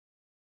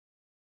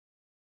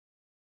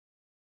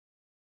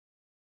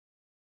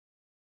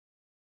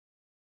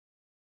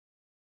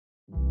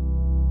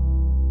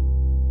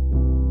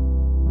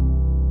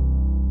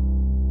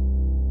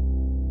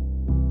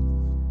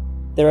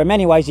There are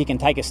many ways you can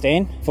take a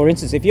stand. For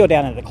instance, if you're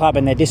down at a club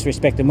and they're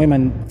disrespecting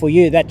women, for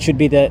you that should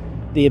be the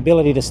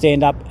ability to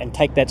stand up and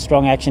take that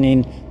strong action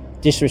in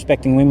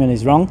disrespecting women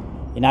is wrong.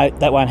 You know,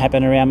 that won't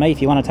happen around me.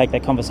 If you want to take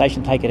that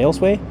conversation, take it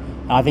elsewhere.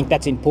 And I think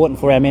that's important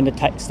for our men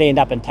to stand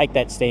up and take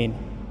that stand.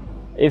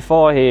 If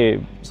I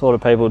hear sort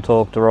of people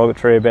talk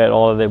derogatory about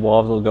either their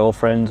wives or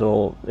girlfriends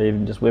or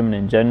even just women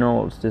in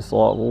general, it's just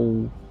like,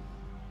 well,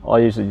 I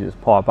usually just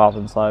pipe up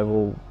and say,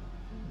 well,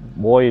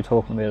 why are you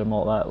talking about them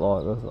like that?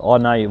 Like, I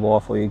know your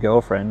wife or your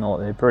girlfriend, like,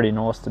 they're pretty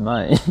nice to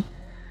me.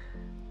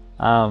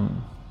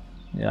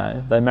 You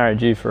know, they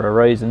married you for a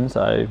reason,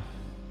 so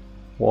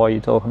why are you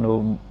talking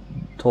about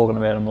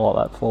them like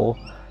that for?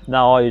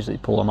 No, I usually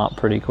pull them up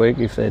pretty quick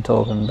if they're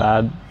talking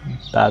bad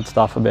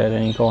stuff about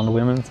any kind of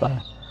women. So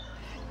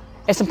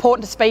it's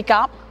important to speak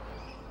up,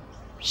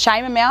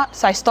 shame them out,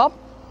 say stop,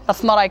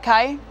 that's not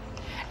okay.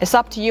 It's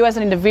up to you as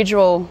an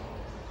individual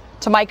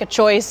to make a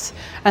choice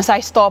and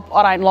say stop,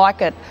 I don't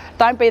like it.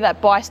 Don't be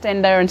that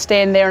bystander and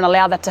stand there and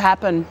allow that to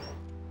happen.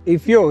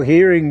 If you're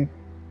hearing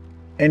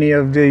any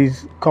of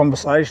these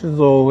conversations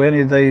or any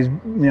of these,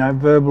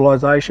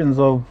 verbalisations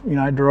of,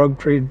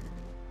 derogatory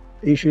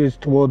issues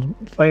towards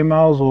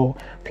females or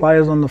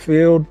players on the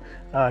field,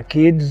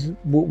 kids,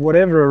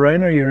 whatever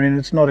arena you're in,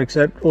 it's not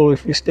acceptable.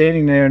 If you're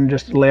standing there and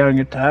just allowing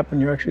it to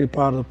happen, you're actually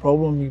part of the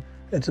problem.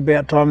 It's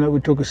about time that we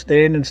took a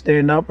stand and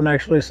stand up and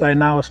actually say,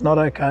 no, it's not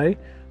okay.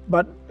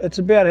 But it's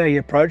about how you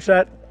approach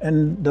that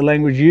and the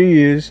language you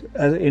use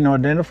in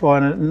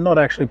identifying it, and not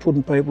actually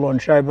putting people on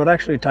show, but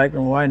actually taking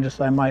them away and just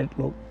say, mate,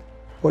 look,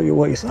 what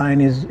you're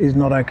saying is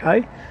not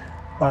okay.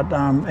 But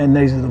and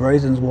these are the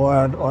reasons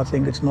why I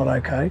think it's not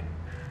okay.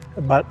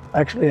 But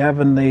actually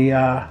having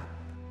the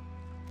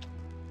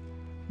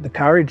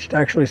courage to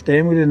actually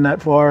stand within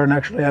that fire and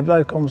actually have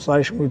those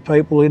conversations with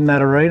people in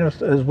that arena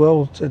as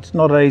well. It's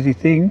not an easy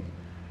thing,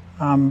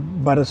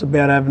 but it's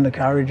about having the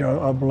courage,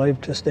 I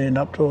believe, to stand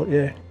up to it.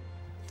 Yeah.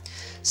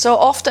 So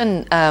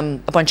often a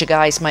bunch of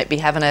guys might be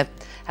having a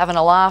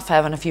laugh,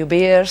 having a few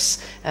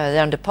beers,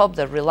 they're in the pub,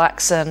 they're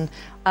relaxing,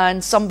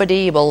 and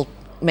somebody will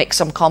make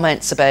some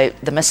comments about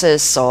the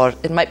missus, or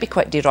it might be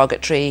quite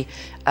derogatory.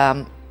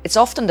 It's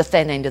often the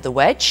thin end of the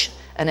wedge,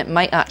 and it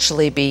might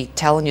actually be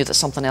telling you that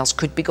something else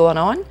could be going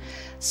on.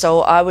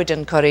 So I would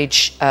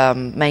encourage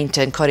men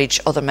to encourage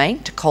other men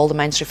to call the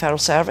Men's Referral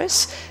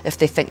Service if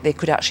they think they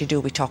could actually do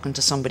with talking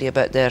to somebody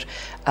about their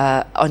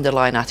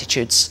underlying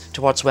attitudes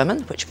towards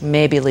women, which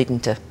may be leading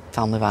to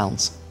family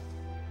violence.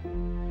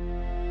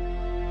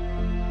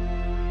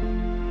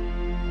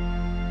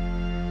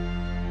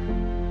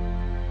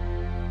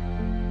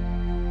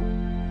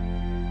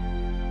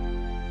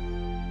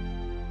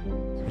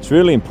 It's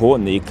really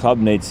important that your club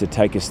needs to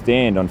take a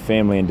stand on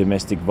family and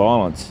domestic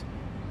violence.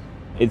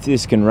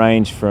 This can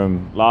range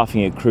from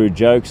laughing at crude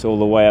jokes all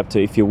the way up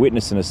to, if you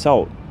witness an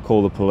assault,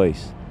 call the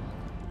police.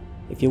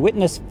 If you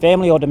witness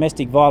family or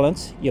domestic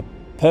violence, your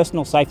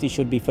personal safety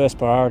should be first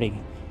priority.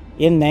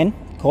 In then,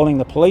 calling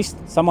the police,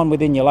 someone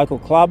within your local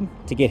club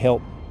to get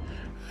help.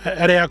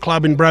 At our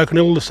club in Broken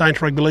Hill, the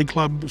Country Rugby League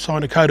Club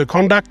signed a code of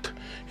conduct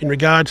in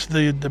regards to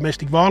the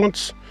domestic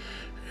violence.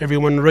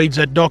 Everyone reads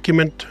that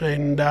document,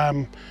 and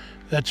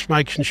that's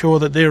making sure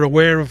that they're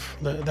aware of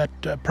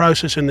that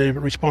process and their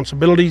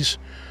responsibilities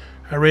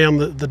around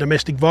the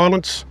domestic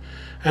violence,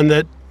 and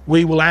that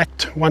we will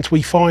act once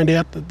we find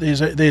out that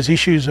there's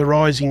issues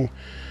arising.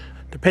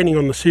 Depending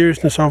on the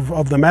seriousness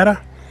of the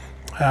matter,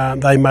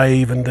 they may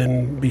even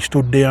then be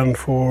stood down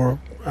for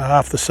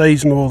half the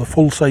season or the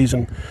full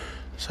season.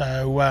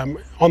 So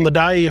on the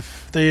day,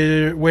 if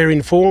we're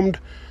informed,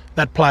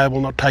 that player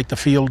will not take the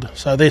field.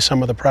 So there's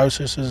some of the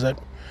processes that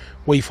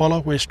we follow.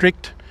 We're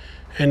strict,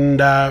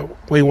 and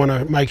we want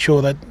to make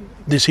sure that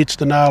this hits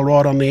the nail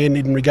right on the end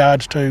in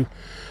regards to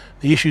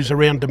the issues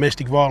around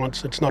domestic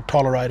violence. It's not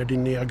tolerated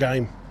in our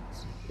game.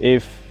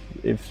 If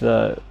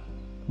the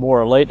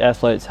more elite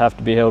athletes have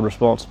to be held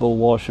responsible,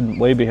 why shouldn't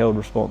we be held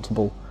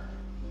responsible?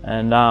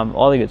 And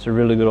I think it's a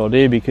really good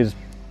idea, because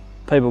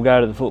people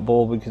go to the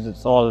football because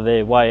it's either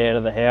their way out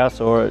of the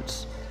house or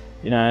it's,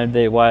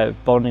 their way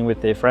of bonding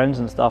with their friends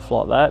and stuff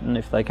like that. And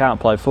if they can't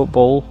play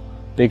football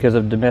because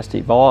of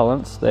domestic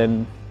violence,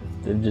 then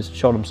they've just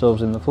shot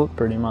themselves in the foot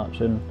pretty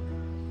much. And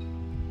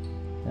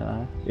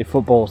if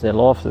football's their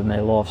life, then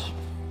their life's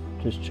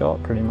just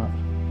shot pretty much.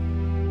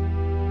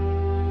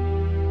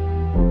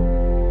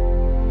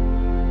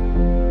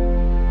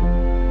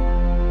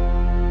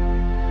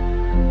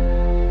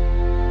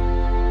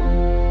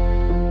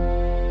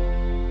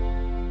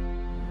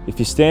 If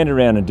you stand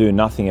around and do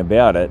nothing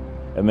about it,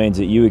 it means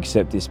that you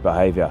accept this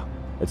behaviour.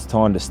 It's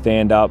time to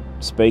stand up,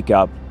 speak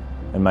up,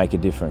 and make a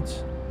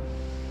difference.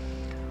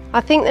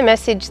 I think the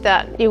message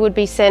that you would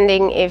be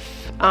sending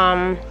if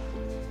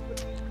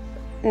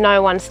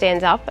no one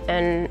stands up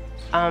and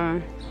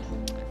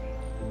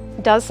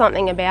does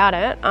something about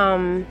it,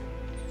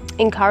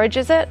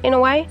 encourages it in a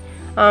way.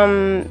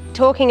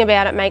 Talking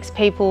about it makes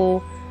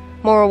people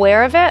more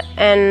aware of it,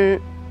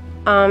 and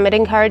it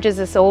encourages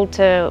us all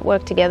to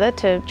work together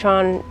to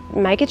try and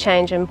make a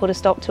change and put a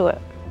stop to it.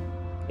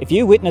 If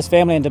you witness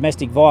family and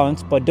domestic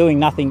violence, by doing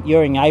nothing,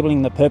 you're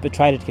enabling the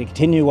perpetrator to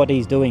continue what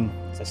he's doing.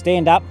 So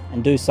stand up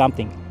and do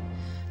something.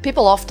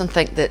 People often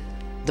think that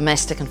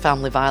domestic and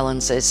family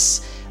violence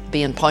is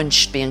being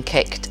punched, being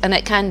kicked, and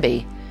it can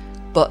be.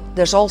 But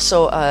there's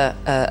also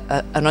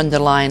an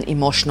underlying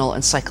emotional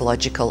and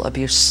psychological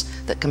abuse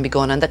that can be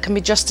going on that can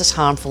be just as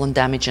harmful and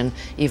damaging,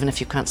 even if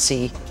you can't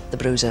see the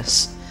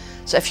bruises.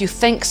 So if you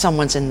think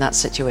someone's in that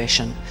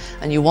situation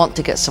and you want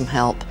to get some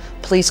help,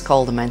 please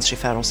call the Men's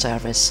Referral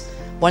Service,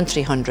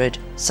 1300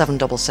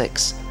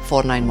 766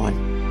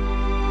 491.